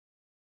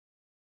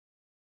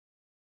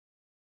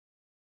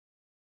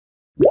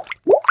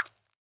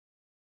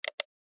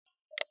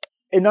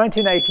In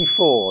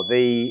 1984,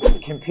 the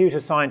computer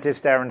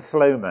scientist Aaron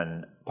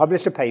Sloman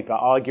published a paper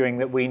arguing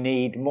that we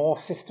need more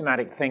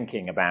systematic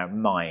thinking about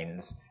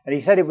minds. And he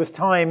said it was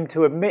time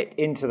to admit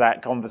into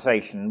that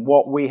conversation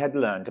what we had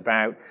learned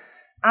about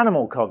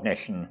animal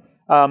cognition,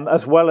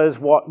 as well as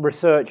what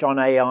research on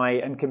AI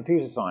and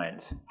computer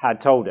science had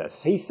told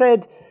us. He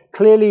said,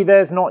 clearly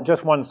there's not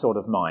just one sort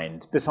of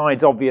mind.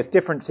 Besides obvious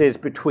differences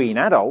between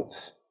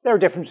adults, there are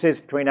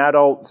differences between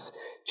adults,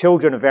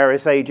 children of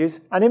various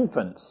ages, and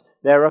infants.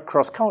 There are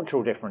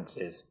cross-cultural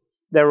differences.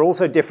 There are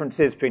also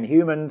differences between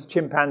humans,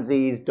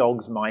 chimpanzees,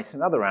 dogs, mice,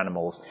 and other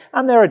animals.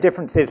 And there are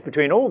differences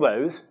between all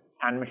those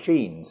and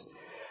machines.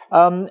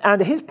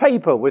 And his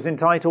paper was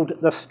entitled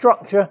The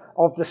Structure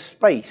of the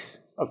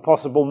Space of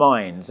Possible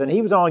Minds. And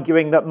he was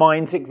arguing that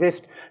minds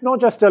exist not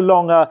just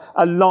along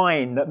a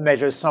line that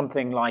measures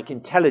something like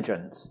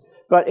intelligence,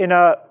 but in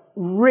a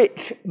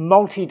rich,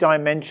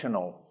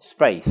 multi-dimensional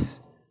space.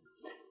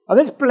 And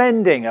this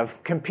blending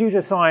of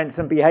computer science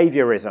and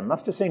behaviorism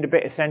must have seemed a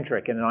bit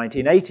eccentric in the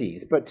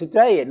 1980s, but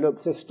today it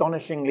looks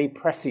astonishingly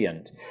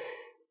prescient.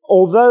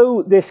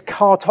 Although this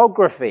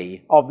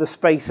cartography of the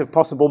space of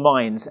possible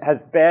minds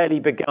has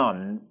barely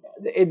begun,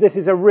 this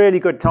is a really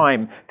good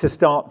time to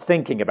start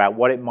thinking about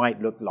what it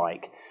might look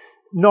like.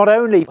 Not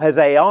only has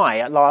AI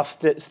at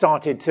last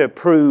started to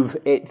prove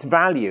its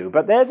value,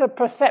 but there's a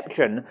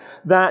perception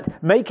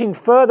that making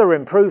further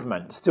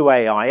improvements to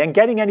AI and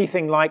getting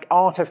anything like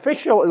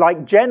artificial,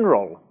 like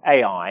general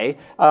AI,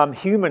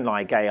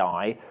 human-like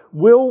AI,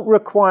 will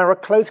require a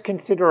close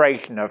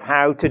consideration of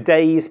how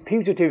today's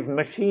putative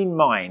machine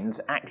minds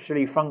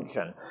actually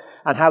function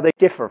and how they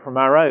differ from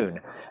our own.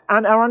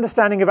 And our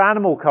understanding of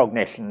animal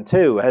cognition,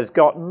 too, has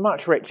got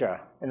much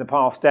richer in the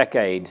past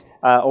decades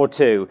or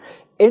two,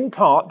 in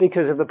part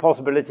because of the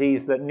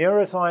possibilities that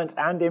neuroscience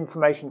and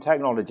information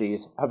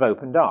technologies have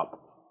opened up.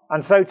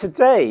 And so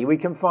today we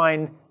can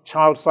find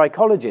child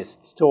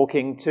psychologists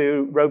talking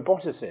to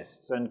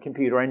roboticists and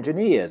computer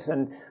engineers,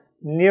 and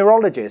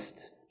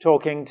neurologists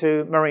talking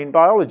to marine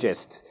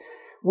biologists.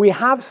 We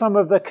have some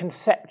of the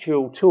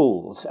conceptual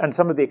tools and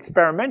some of the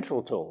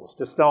experimental tools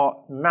to start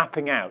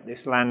mapping out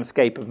this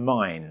landscape of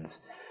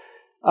minds.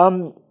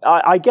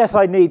 I guess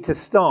I need to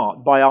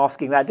start by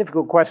asking that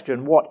difficult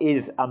question, what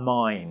is a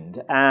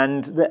mind?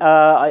 And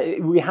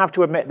we have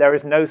to admit there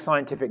is no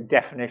scientific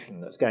definition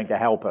that's going to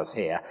help us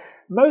here.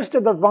 Most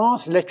of the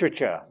vast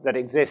literature that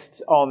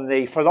exists on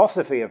the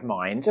philosophy of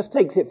mind just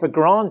takes it for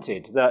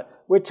granted that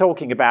we're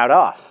talking about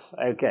us,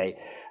 okay?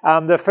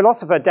 The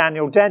philosopher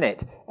Daniel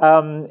Dennett,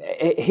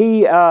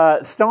 he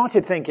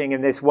started thinking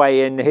in this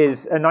way in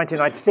his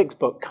 1996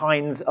 book,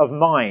 Kinds of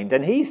Mind.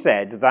 And he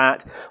said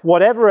that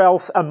whatever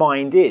else a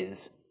mind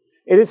is,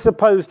 it is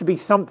supposed to be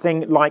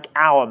something like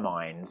our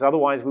minds.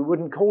 Otherwise, we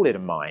wouldn't call it a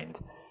mind.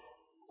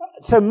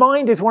 So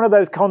mind is one of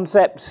those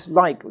concepts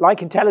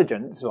like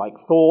intelligence, like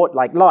thought,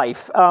 like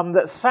life,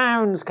 that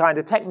sounds kind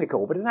of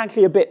technical, but is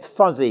actually a bit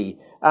fuzzy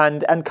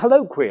and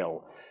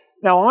colloquial.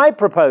 Now, I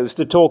propose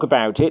to talk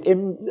about it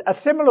in a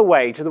similar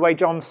way to the way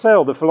John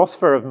Searle, the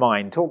philosopher of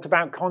mind, talked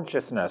about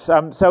consciousness.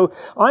 So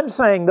I'm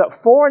saying that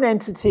for an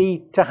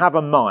entity to have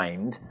a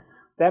mind,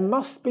 there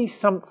must be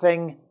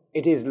something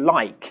it is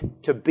like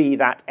to be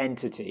that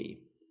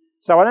entity.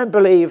 So I don't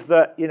believe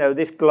that,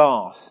 this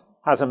glass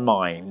has a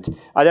mind.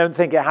 I don't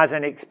think it has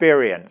an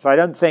experience. I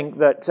don't think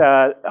that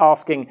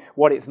asking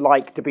what it's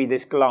like to be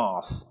this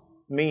glass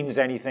means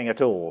anything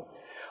at all.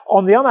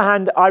 On the other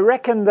hand, I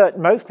reckon that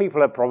most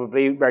people are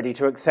probably ready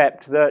to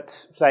accept that,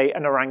 say,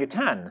 an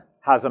orangutan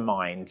has a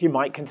mind. You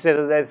might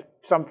consider there's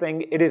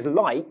something it is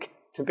like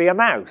to be a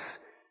mouse,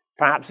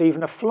 perhaps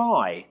even a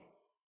fly.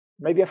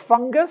 Maybe a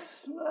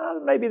fungus?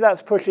 Maybe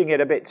that's pushing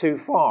it a bit too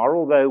far,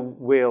 although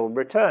we'll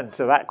return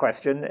to that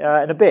question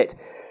in a bit.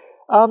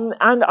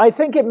 And I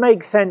think it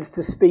makes sense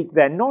to speak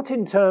then, not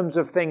in terms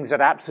of things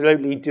that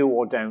absolutely do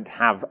or don't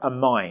have a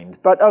mind,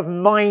 but of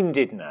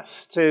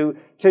mindedness, to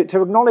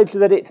acknowledge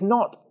that it's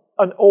not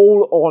an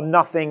all or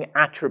nothing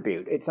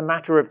attribute. It's a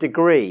matter of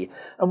degree.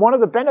 And one of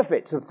the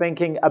benefits of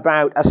thinking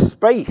about a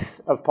space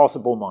of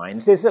possible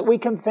minds is that we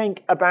can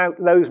think about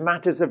those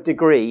matters of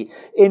degree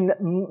in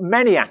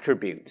many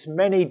attributes,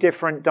 many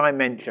different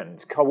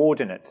dimensions,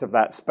 coordinates of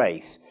that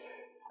space.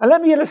 And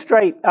let me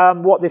illustrate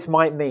what this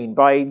might mean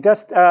by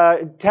just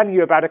telling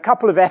you about a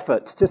couple of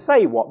efforts to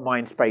say what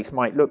mind space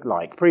might look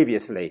like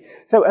previously.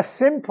 So a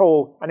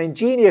simple and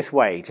ingenious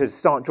way to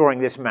start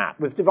drawing this map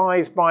was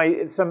devised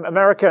by some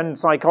American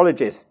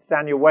psychologists,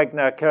 Daniel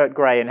Wegner, Kurt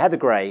Gray, and Heather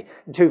Gray,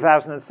 in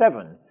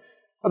 2007.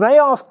 And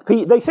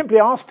they simply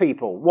asked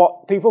people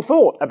what people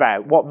thought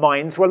about what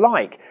minds were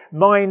like.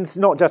 Minds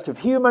not just of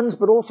humans,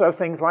 but also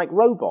things like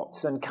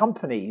robots and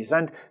companies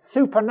and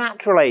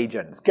supernatural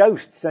agents,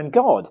 ghosts and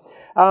God.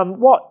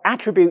 What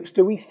attributes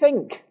do we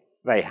think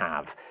they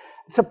have?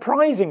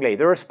 Surprisingly,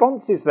 the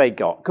responses they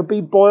got could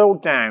be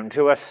boiled down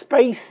to a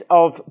space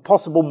of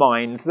possible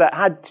minds that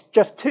had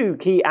just two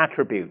key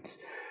attributes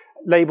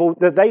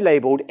that they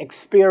labeled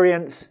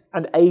experience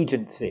and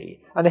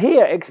agency. And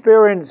here,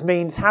 experience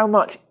means how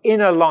much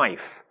inner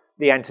life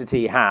the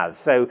entity has.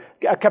 So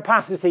a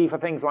capacity for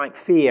things like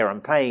fear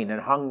and pain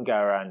and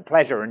hunger and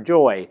pleasure and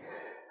joy.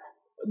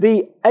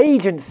 The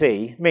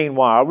agency,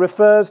 meanwhile,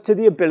 refers to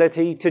the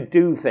ability to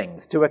do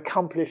things, to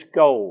accomplish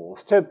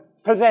goals, to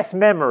possess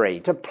memory,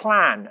 to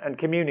plan and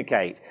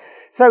communicate.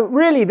 So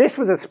really, this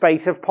was a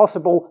space of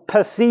possible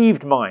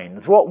perceived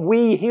minds, what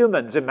we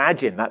humans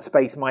imagine that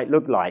space might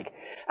look like.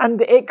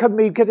 And it could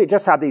be, because it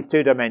just had these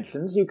two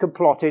dimensions, you could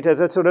plot it as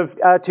a sort of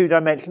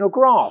two-dimensional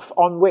graph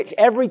on which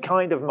every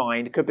kind of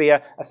mind could be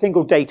a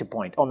single data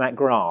point on that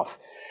graph.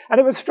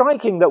 And it was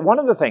striking that one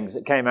of the things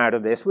that came out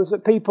of this was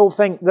that people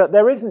think that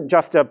there isn't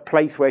just a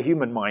place where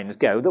human minds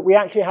go, that we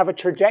actually have a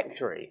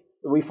trajectory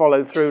that we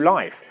follow through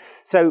life.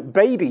 So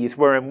babies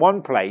were in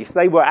one place.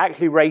 They were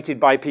actually rated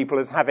by people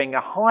as having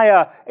a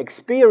higher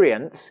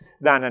experience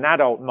than an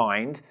adult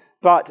mind,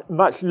 but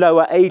much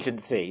lower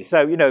agency.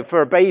 So, you know,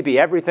 for a baby,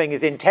 everything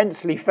is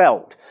intensely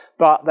felt,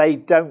 but they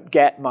don't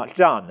get much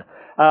done.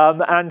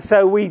 And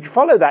so we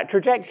follow that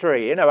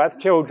trajectory, you know, as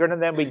children,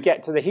 and then we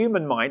get to the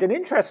human mind. And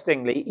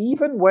interestingly,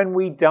 even when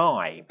we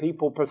die,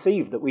 people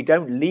perceive that we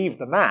don't leave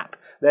the map.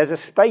 There's a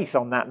space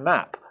on that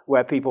map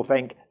where people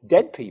think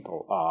dead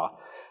people are.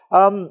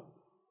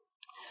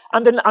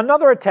 And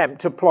another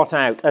attempt to plot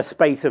out a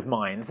space of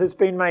minds has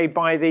been made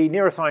by the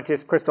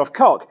neuroscientist Christoph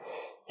Koch.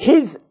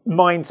 His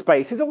mind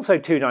space is also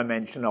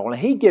two-dimensional, and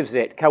he gives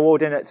it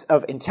coordinates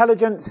of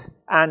intelligence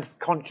and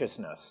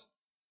consciousness.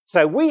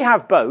 So we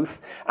have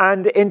both,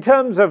 and in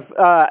terms of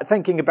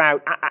thinking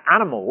about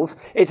animals,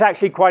 it's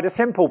actually quite a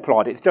simple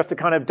plot. It's just a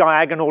kind of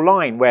diagonal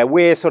line where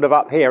we're sort of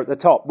up here at the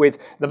top with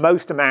the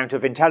most amount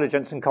of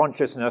intelligence and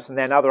consciousness, and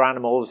then other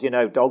animals, you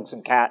know, dogs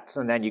and cats,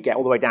 and then you get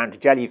all the way down to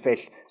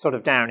jellyfish sort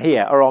of down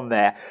here are on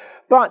there.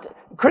 But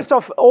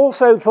Christoph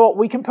also thought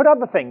we can put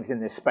other things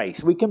in this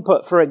space. We can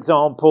put, for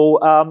example,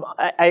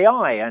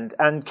 AI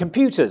and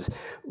computers,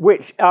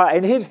 which,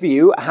 in his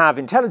view, have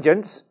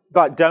intelligence,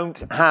 but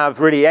don't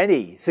have really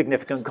any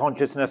significant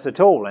consciousness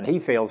at all. And he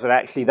feels that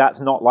actually that's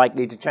not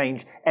likely to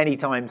change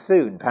anytime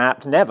soon,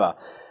 perhaps never.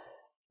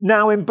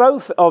 Now, in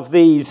both of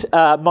these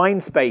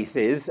mind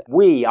spaces,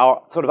 we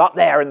are sort of up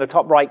there in the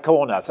top right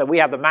corner. So we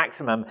have the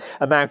maximum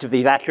amount of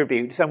these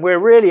attributes, and we're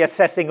really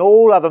assessing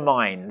all other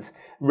minds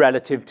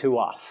relative to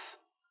us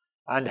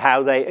and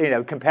how they, you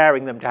know,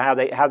 comparing them to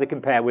how they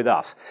compare with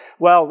us.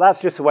 Well,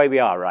 that's just the way we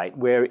are, right?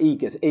 We're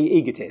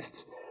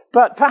egotists.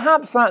 But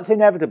perhaps that's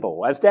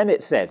inevitable. As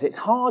Dennett says, it's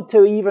hard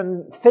to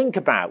even think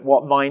about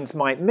what minds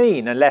might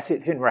mean unless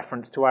it's in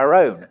reference to our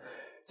own.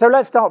 So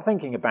let's start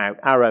thinking about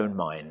our own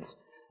minds.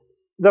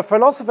 The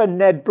philosopher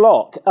Ned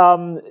Block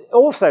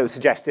also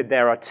suggested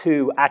there are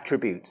two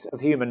attributes of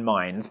human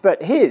minds,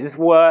 but his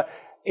were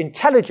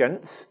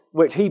intelligence,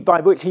 by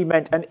which he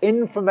meant an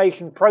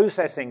information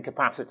processing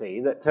capacity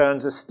that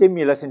turns a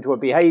stimulus into a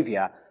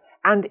behavior,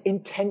 and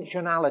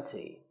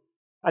intentionality.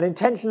 And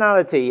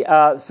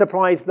intentionality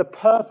supplies the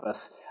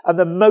purpose and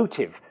the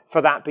motive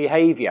for that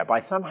behavior by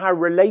somehow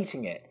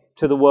relating it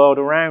to the world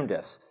around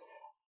us.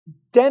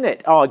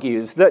 Dennett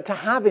argues that to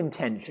have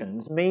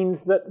intentions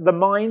means that the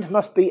mind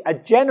must be a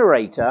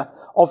generator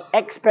of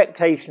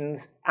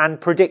expectations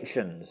and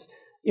predictions.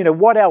 You know,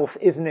 what else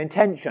is an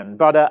intention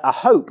but a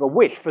hope, a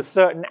wish for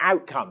certain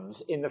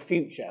outcomes in the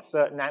future,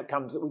 certain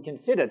outcomes that we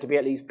consider to be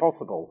at least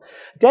possible.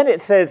 Dennett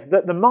says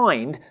that the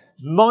mind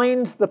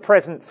mines the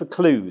present for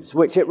clues,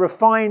 which it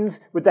refines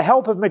with the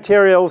help of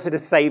materials it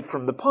has saved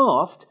from the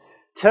past,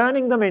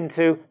 turning them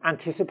into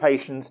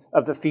anticipations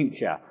of the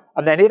future.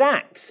 And then it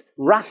acts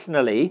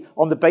rationally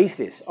on the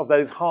basis of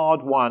those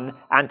hard-won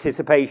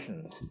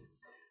anticipations.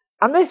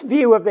 And this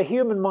view of the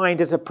human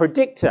mind as a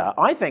predictor,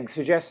 I think,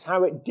 suggests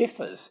how it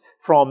differs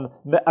from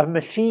a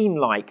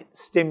machine-like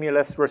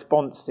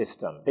stimulus-response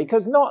system.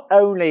 Because not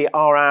only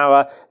are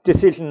our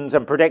decisions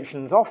and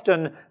predictions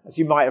often, as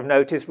you might have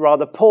noticed,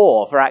 rather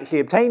poor for actually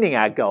obtaining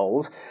our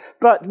goals,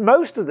 but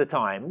most of the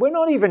time, we're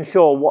not even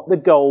sure what the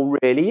goal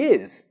really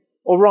is.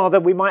 Or rather,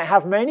 we might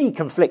have many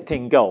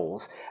conflicting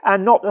goals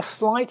and not the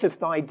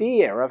slightest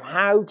idea of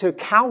how to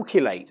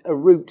calculate a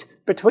route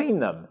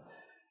between them.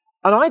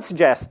 And I'd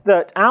suggest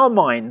that our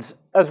minds,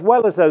 as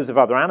well as those of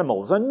other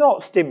animals, are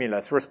not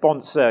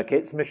stimulus-response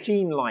circuits,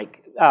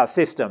 machine-like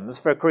systems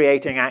for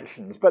creating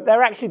actions, but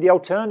they're actually the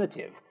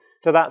alternative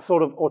to that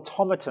sort of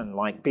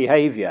automaton-like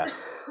behavior.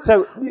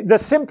 So the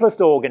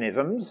simplest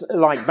organisms,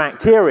 like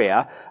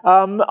bacteria,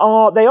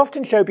 they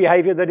often show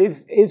behavior that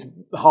is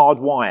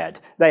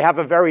hardwired. They have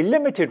a very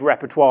limited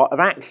repertoire of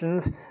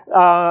actions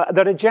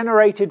that are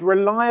generated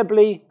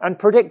reliably and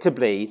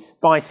predictably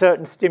by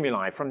certain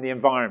stimuli from the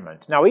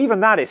environment. Now,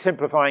 even that is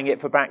simplifying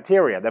it for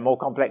bacteria. They're more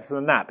complex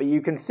than that, but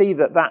you can see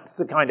that that's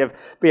the kind of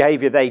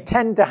behavior they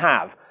tend to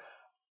have.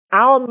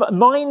 Our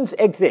minds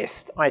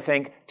exist, I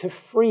think, to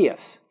free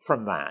us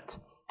from that.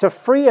 To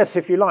free us,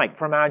 if you like,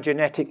 from our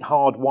genetic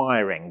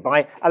hardwiring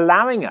by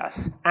allowing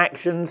us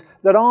actions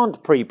that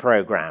aren't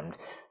pre-programmed.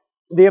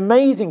 The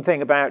amazing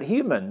thing about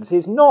humans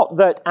is not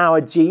that our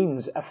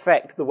genes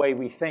affect the way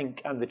we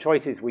think and the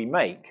choices we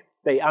make.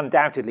 They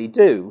undoubtedly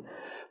do.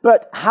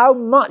 But how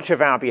much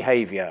of our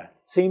behavior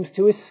seems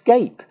to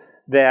escape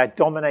their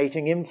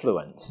dominating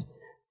influence.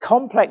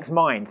 Complex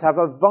minds have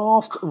a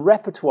vast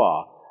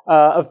repertoire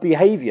of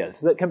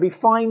behaviours that can be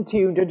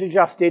fine-tuned and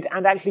adjusted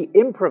and actually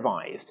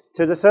improvised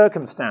to the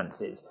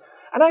circumstances.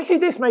 And actually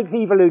this makes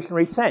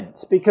evolutionary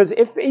sense, because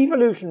if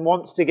evolution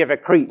wants to give a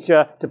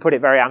creature, to put it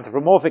very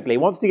anthropomorphically,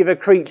 wants to give a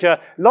creature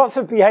lots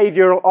of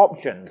behavioural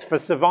options for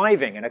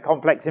surviving in a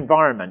complex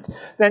environment,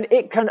 then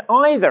it can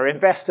either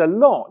invest a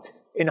lot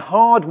in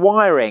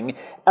hardwiring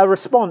a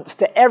response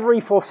to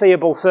every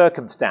foreseeable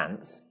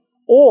circumstance,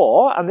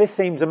 or, and this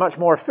seems a much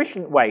more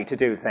efficient way to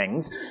do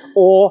things,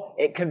 or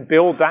it can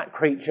build that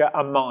creature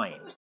a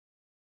mind.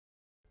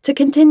 To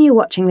continue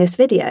watching this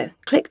video,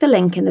 click the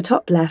link in the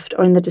top left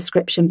or in the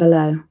description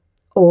below,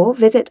 or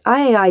visit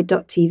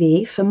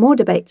IAI.tv for more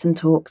debates and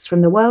talks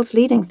from the world's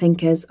leading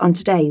thinkers on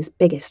today's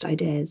biggest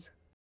ideas.